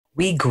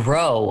We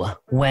grow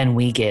when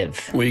we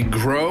give. We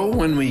grow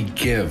when we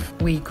give.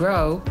 We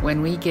grow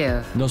when we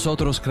give.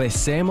 Nosotros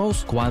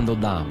crecemos cuando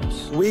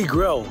damos. We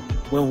grow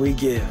when we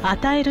give.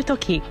 与えると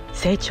き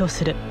成長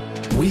する。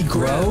 We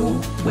grow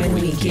when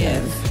we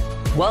give.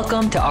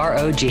 Welcome to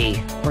ROG,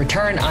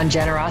 Return on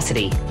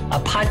Generosity, a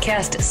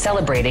podcast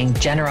celebrating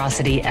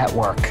generosity at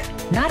work.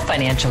 Not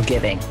financial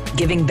giving,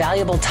 giving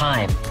valuable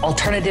time,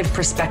 alternative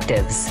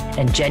perspectives,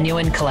 and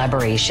genuine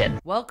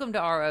collaboration. Welcome to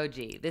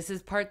ROG. This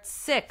is part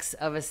 6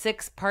 of a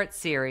 6-part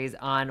series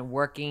on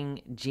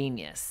working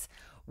genius.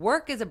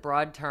 Work is a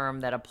broad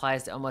term that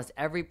applies to almost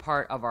every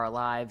part of our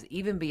lives,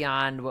 even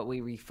beyond what we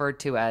refer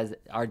to as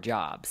our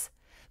jobs.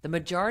 The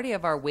majority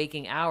of our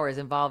waking hours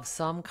involve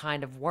some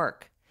kind of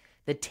work.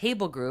 The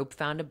Table Group,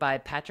 founded by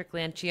Patrick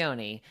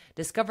Lancioni,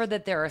 discovered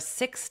that there are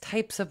 6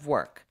 types of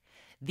work.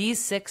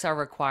 These 6 are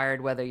required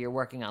whether you're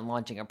working on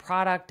launching a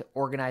product,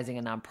 organizing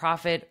a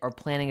nonprofit, or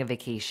planning a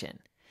vacation.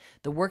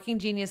 The Working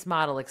Genius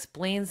model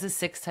explains the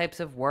 6 types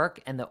of work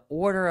and the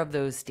order of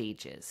those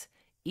stages.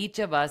 Each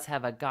of us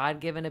have a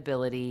God-given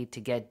ability to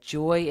get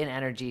joy and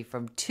energy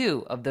from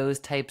 2 of those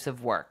types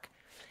of work.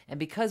 And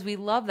because we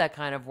love that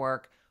kind of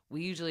work,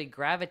 we usually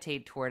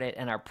gravitate toward it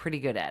and are pretty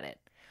good at it.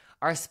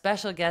 Our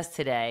special guest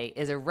today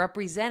is a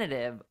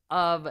representative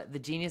of the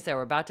genius that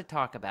we're about to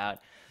talk about,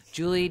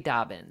 Julie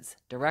Dobbins,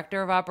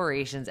 Director of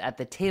Operations at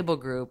the Table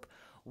Group.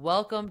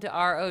 Welcome to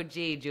ROG,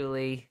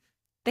 Julie.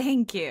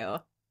 Thank you.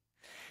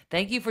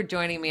 Thank you for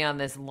joining me on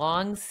this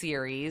long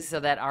series so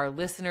that our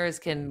listeners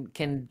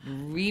can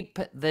reap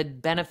the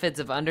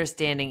benefits of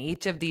understanding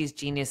each of these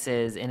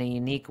geniuses in a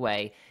unique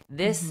way.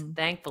 This,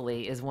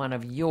 thankfully, is one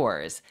of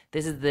yours.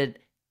 This is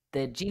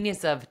the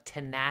Genius of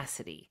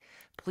Tenacity.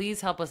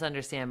 Please help us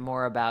understand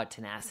more about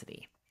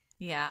tenacity.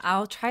 Yeah,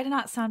 I'll try to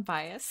not sound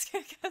biased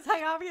because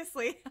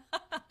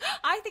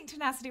I think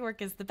tenacity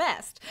work is the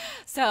best.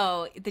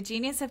 So the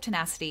Genius of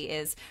Tenacity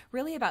is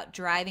really about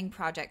driving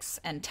projects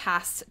and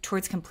tasks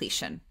towards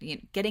completion,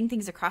 getting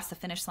things across the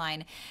finish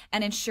line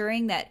and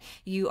ensuring that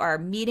you are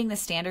meeting the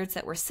standards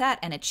that were set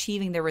and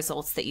achieving the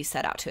results that you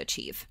set out to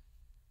achieve.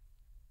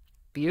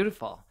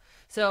 Beautiful.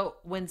 So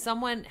when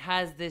someone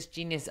has this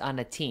genius on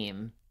a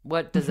team,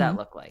 what does that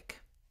look like?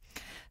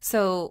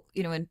 So,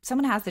 when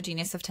someone has the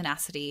Genius of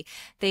Tenacity,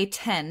 they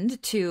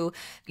tend to,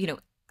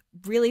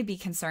 really be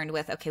concerned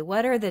with, okay,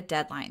 what are the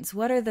deadlines?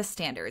 What are the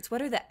standards?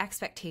 What are the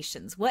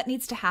expectations? What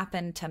needs to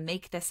happen to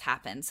make this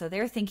happen? So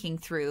they're thinking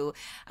through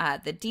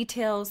the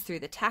details, through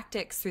the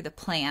tactics, through the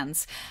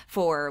plans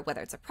for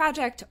whether it's a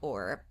project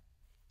or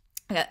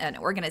an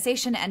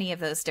organization, any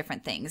of those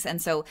different things.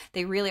 And so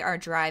they really are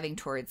driving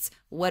towards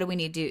what do we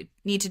need to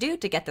do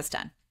to get this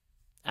done?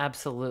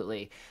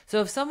 Absolutely. So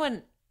if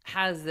someone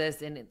has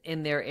this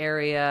in their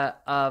area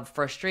of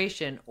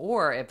frustration,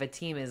 or if a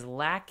team is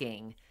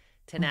lacking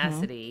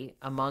tenacity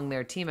among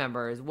their team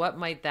members, what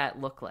might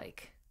that look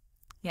like?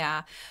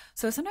 Yeah.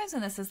 So sometimes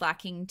when this is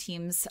lacking,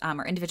 teams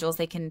or individuals,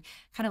 they can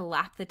kind of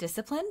lack the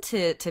discipline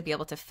to be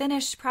able to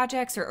finish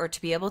projects or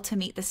to be able to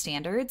meet the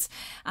standards.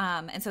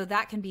 And so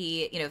that can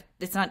be,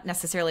 it's not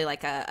necessarily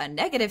like a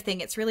negative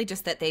thing. It's really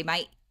just that they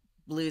might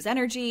lose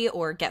energy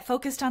or get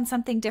focused on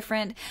something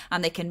different.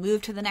 They can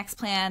move to the next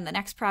plan, the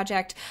next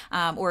project,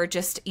 or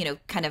just,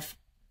 kind of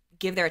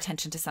give their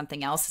attention to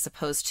something else as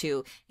opposed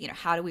to,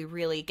 how do we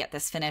really get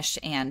this finished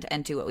and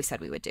do what we said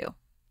we would do.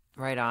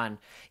 Right on.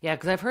 Yeah,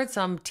 because I've heard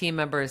some team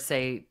members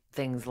say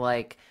things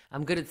like,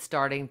 I'm good at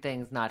starting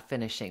things, not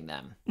finishing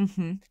them.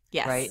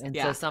 Yes. Right. And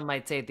so some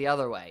might say it the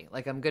other way,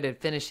 like I'm good at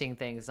finishing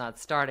things, not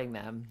starting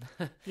them.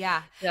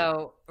 Yeah.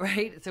 So,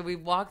 right. So we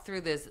walked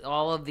through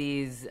all of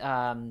these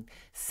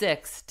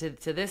 6 to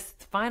this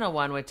final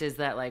one, which is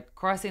that like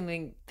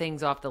crossing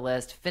things off the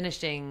list,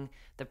 finishing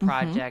the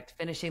project,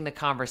 finishing the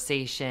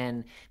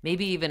conversation,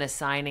 maybe even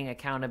assigning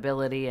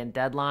accountability and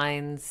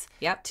deadlines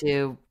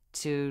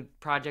to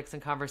projects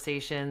and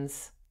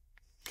conversations.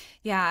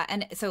 Yeah.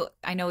 And so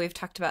I know we've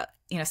talked about,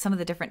 some of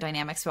the different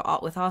dynamics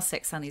with all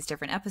 6 on these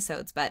different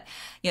episodes. But,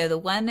 the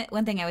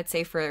one thing I would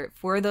say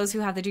for those who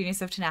have the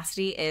Genius of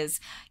Tenacity is,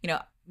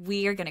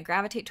 we are going to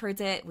gravitate towards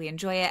it. We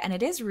enjoy it. And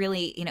it is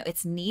really,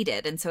 it's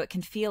needed. And so it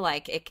can feel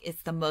like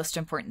it's the most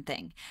important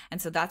thing.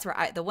 And so that's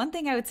where the one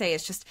thing I would say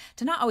is just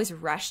to not always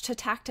rush to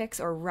tactics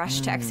or rush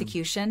to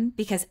execution,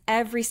 because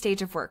every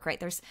stage of work, right,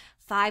 there's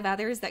 5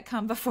 others that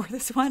come before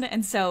this one.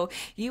 And so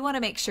you want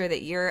to make sure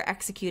that you're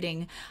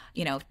executing,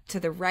 to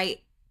the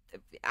right,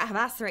 have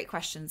asked the right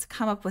questions,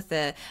 come up with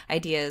the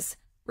ideas,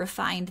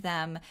 refined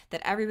them,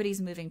 that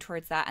everybody's moving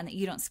towards that, and that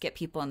you don't skip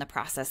people in the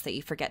process, that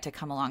you forget to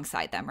come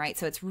alongside them, right?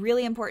 So it's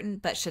really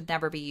important, but should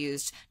never be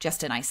used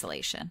just in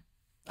isolation.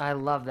 I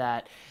love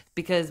that,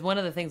 because one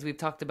of the things we've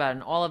talked about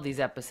in all of these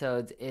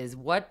episodes is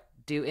what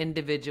do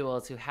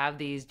individuals who have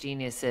these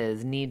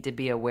geniuses need to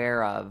be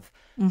aware of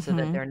so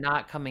that they're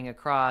not coming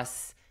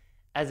across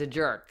as a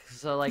jerk.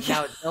 So like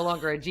now it's no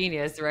longer a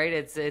genius, right?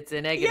 It's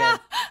a negative. Yeah.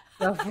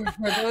 So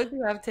for those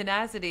who have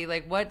tenacity,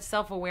 like what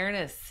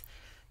self-awareness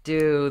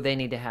do they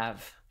need to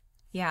have?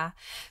 Yeah.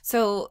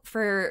 So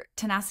for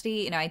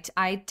tenacity,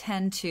 I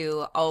tend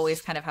to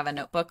always kind of have a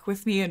notebook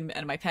with me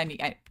and my pen.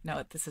 I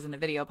know this isn't a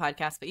video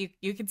podcast, but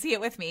you can see it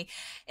with me.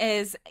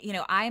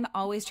 I'm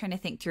always trying to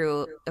think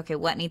through, okay,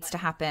 what needs to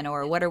happen,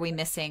 or what are we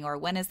missing, or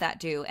when is that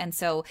due? And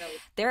so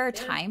there are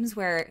times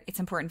where it's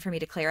important for me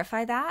to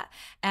clarify that.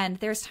 And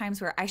there's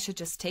times where I should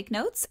just take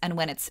notes. And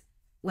when it's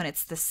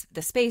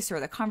the space or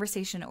the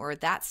conversation or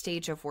that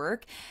stage of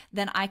work,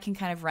 then I can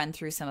kind of run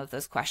through some of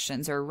those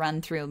questions or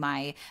run through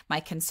my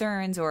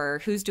concerns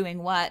or who's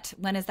doing what,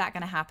 when is that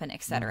going to happen,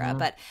 et cetera.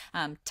 But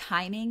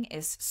timing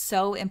is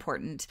so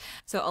important.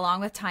 So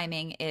along with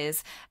timing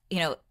is,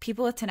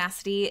 people with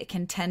tenacity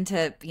can tend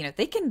to,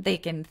 they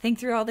can think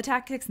through all the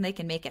tactics and they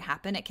can make it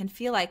happen. It can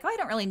feel like, I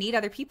don't really need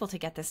other people to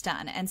get this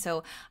done. And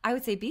so I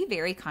would say be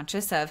very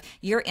conscious of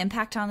your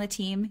impact on the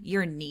team,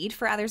 your need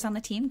for others on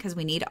the team, because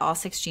we need all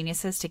 6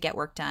 geniuses to get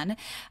work done.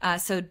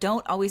 So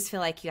don't always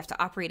feel like you have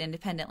to operate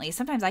independently.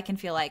 Sometimes I can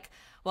feel like,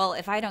 well,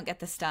 if I don't get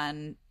this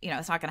done,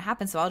 it's not going to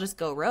happen. So I'll just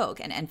go rogue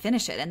and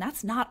finish it. And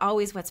that's not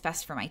always what's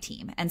best for my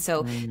team. And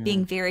so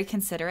being very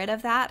considerate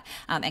of that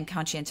and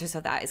conscientious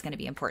of that is going to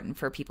be important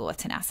for people with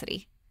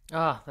tenacity.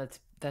 Oh,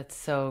 that's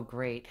so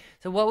great.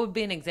 So what would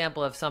be an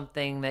example of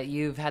something that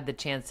you've had the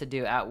chance to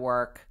do at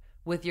work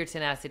with your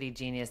tenacity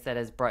genius that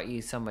has brought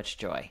you so much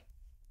joy?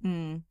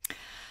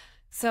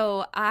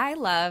 So I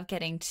love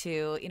getting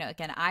to,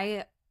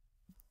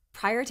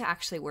 prior to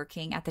actually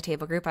working at the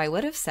Table Group, I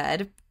would have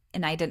said,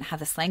 and I didn't have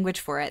this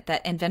language for it,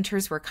 that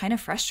inventors were kind of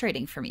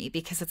frustrating for me,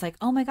 because it's like,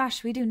 oh my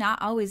gosh, we do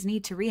not always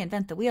need to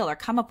reinvent the wheel or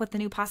come up with a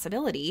new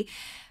possibility.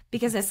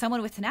 Because as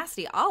someone with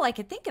tenacity, all I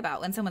could think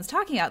about when someone's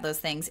talking about those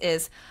things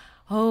is,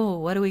 oh,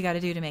 what do we got to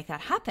do to make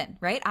that happen,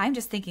 right? I'm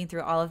just thinking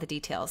through all of the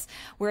details.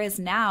 Whereas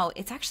now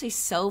it's actually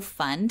so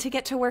fun to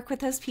get to work with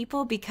those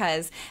people,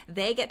 because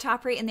they get to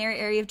operate in their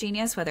area of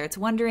genius, whether it's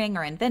wondering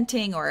or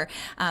inventing or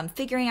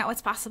figuring out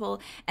what's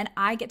possible. And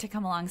I get to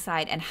come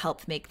alongside and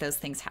help make those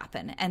things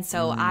happen. And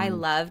so I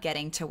love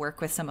getting to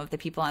work with some of the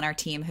people on our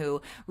team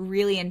who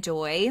really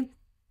enjoy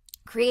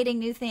creating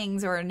new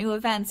things or new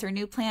events or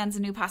new plans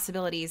and new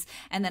possibilities.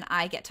 And then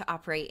I get to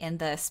operate in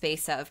the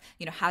space of,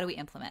 how do we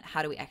implement?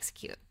 How do we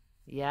execute?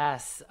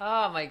 Yes.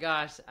 Oh my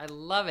gosh. I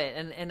love it.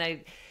 And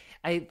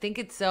I think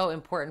it's so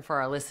important for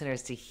our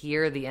listeners to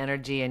hear the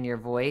energy in your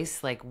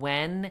voice, like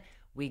when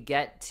we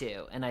get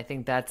to, and I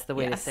think that's the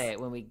way to say it,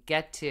 when we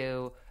get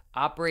to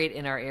operate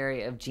in our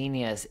area of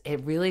genius,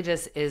 it really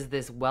just is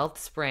this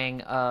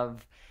wellspring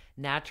of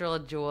natural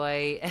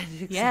joy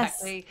and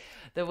exactly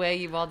the way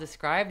you've all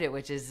described it,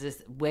 which is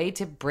this way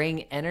to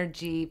bring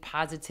energy,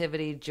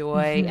 positivity,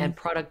 joy, and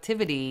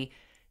productivity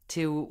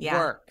to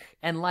work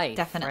and life.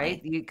 Definitely.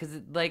 Right? Because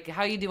like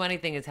how you do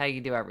anything is how you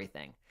do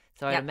everything.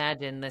 So I'd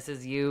imagine this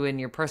is you in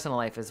your personal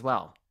life as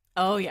well.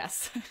 Oh,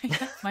 yes.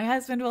 My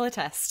husband will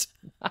attest.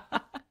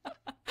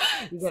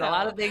 You get a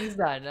lot of things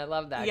done. I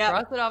love that.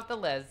 Cross it off the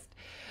list.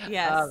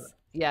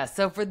 Yes.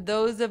 So for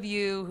those of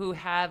you who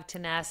have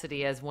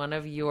tenacity as one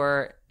of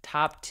your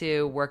top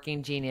 2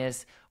 working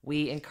genius,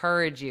 we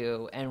encourage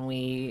you and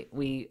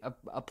we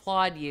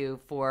applaud you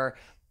for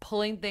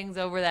pulling things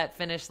over that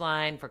finish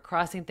line, for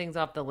crossing things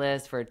off the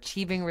list, for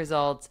achieving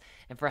results,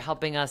 and for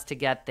helping us to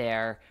get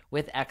there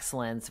with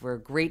excellence. We're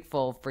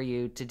grateful for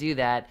you to do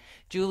that.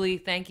 Julie,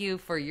 thank you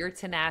for your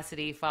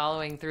tenacity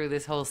following through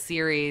this whole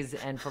series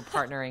and for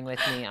partnering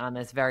with me on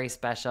this very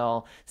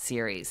special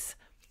series.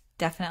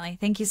 Definitely.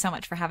 Thank you so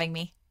much for having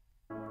me.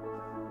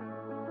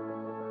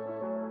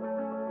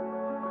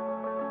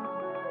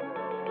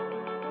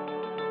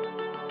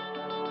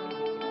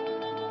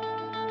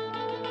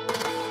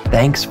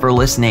 Thanks for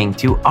listening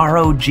to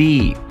ROG,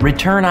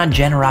 Return on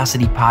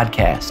Generosity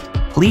Podcast.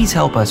 Please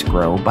help us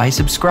grow by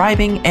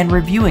subscribing and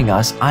reviewing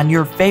us on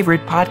your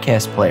favorite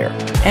podcast player.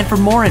 And for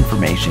more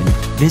information,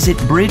 visit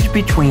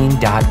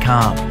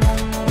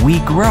bridgebetween.com. We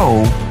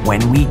grow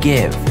when we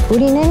give.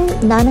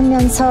 우리는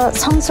나누면서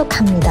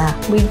성숙합니다.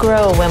 We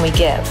grow when we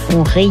give.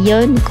 On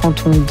rayonne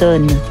quand on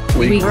donne.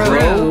 We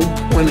grow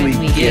when we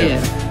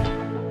give.